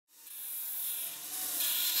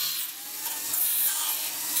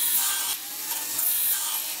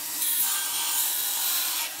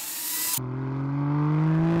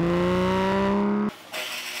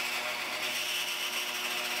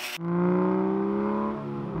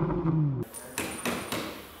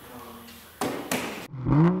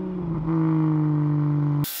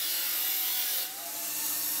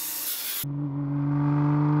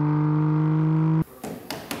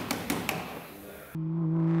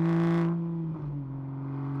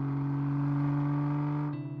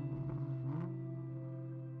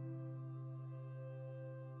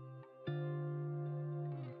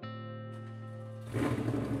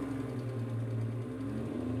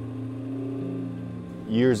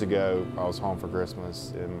Years ago, I was home for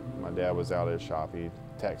Christmas and my dad was out at his shop. He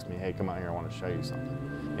texted me, hey, come out here, I want to show you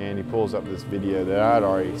something. And he pulls up this video that I'd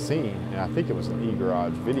already seen, and I think it was an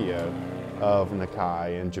eGarage video of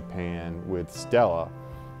Nakai in Japan with Stella.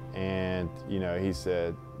 And, you know, he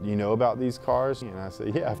said, you know about these cars? And I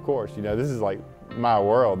said, yeah, of course. You know, this is like my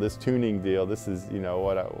world, this tuning deal. This is, you know,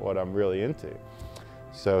 what I'm really into.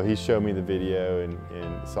 So he showed me the video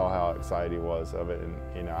and saw how excited he was of it. And,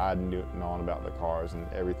 you know, I'd known about the cars and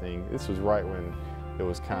everything. This was right when it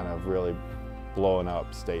was kind of really blowing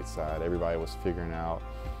up stateside. Everybody was figuring out,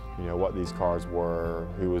 you know, what these cars were,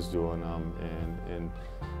 who was doing them,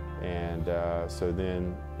 and so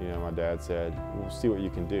then, you know, my dad said, we'll see what you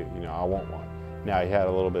can do. You know, I want one. Now he had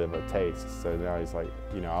a little bit of a taste, so now he's like,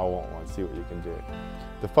 you know, I want one, see what you can do.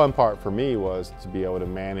 The fun part for me was to be able to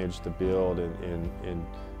manage the build and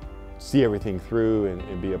see everything through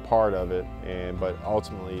and be a part of it. But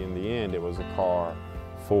ultimately, in the end, it was a car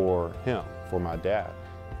for him, for my dad.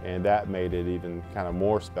 And that made it even kind of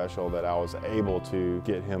more special that I was able to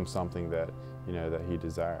get him something that, you know, that he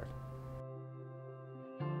desired.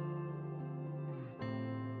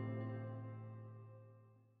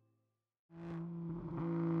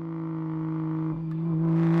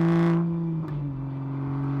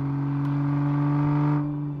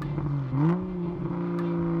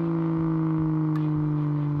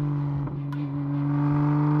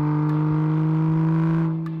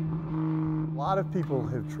 A lot of people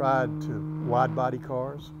have tried to wide body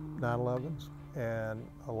cars, 911s, and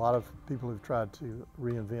a lot of people have tried to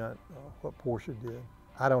reinvent what Porsche did.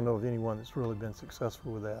 I don't know of anyone that's really been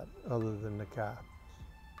successful with that other than Nakai.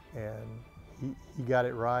 And he got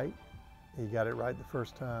it right. He got it right the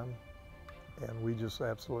first time, and we just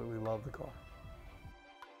absolutely love the car.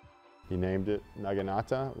 He named it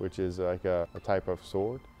Naginata, which is like a type of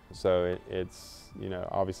sword. So it's, you know,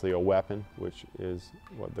 obviously a weapon, which is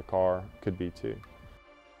what the car could be too.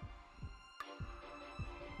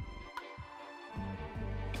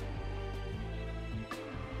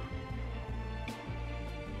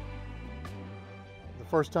 The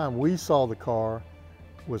first time we saw the car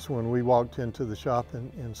was when we walked into the shop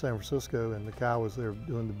in San Francisco, and Nakai was there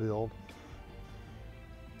doing the build.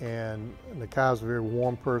 And Nakai's a very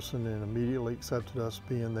warm person and immediately accepted us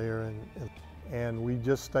being there. And we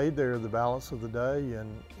just stayed there the balance of the day,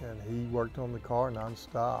 and he worked on the car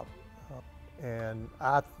nonstop. And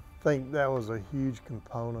I think that was a huge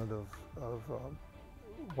component of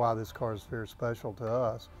why this car is very special to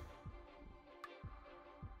us.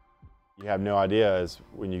 You have no idea, as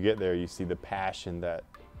when you get there, you see the passion that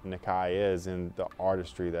Nakai is and the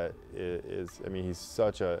artistry that is. I mean, he's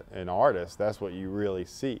such an artist. That's what you really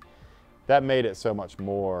see. That made it so much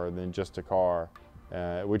more than just a car,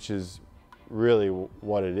 which is really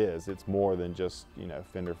what it is. It's more than just, you know,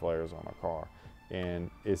 fender flares on a car.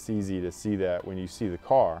 And it's easy to see that when you see the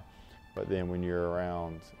car, but then when you're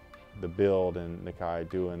around the build and Nakai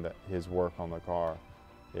doing his work on the car,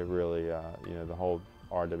 it really, you know, the whole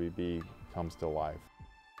RWB comes to life.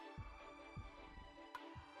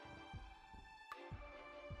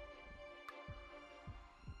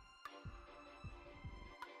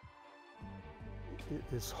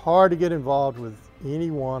 It's hard to get involved with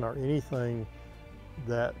anyone or anything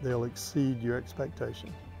that they'll exceed your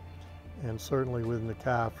expectations. And certainly with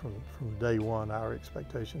Nakai, from day one, our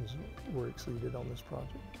expectations were exceeded on this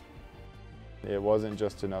project. It wasn't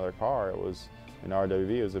just another car, it was an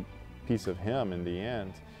RWB, it was a piece of him in the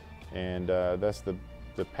end. And that's the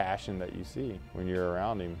passion that you see when you're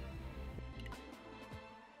around him.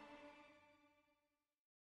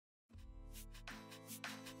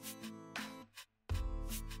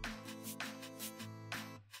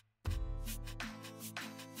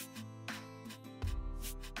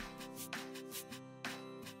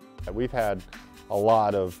 We've had a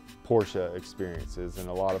lot of Porsche experiences and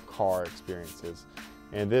a lot of car experiences,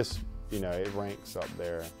 and this, you know, it ranks up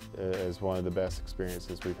there as one of the best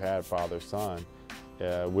experiences we've had, father-son,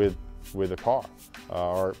 with a car,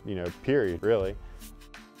 or, you know, period, really.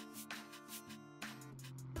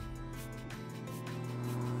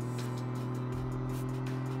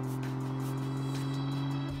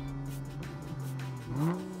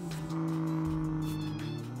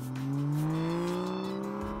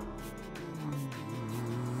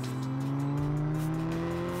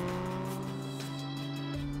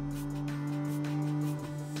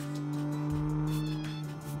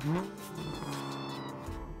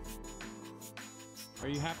 Are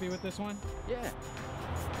you happy with this one? Yeah.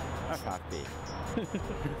 I'm happy.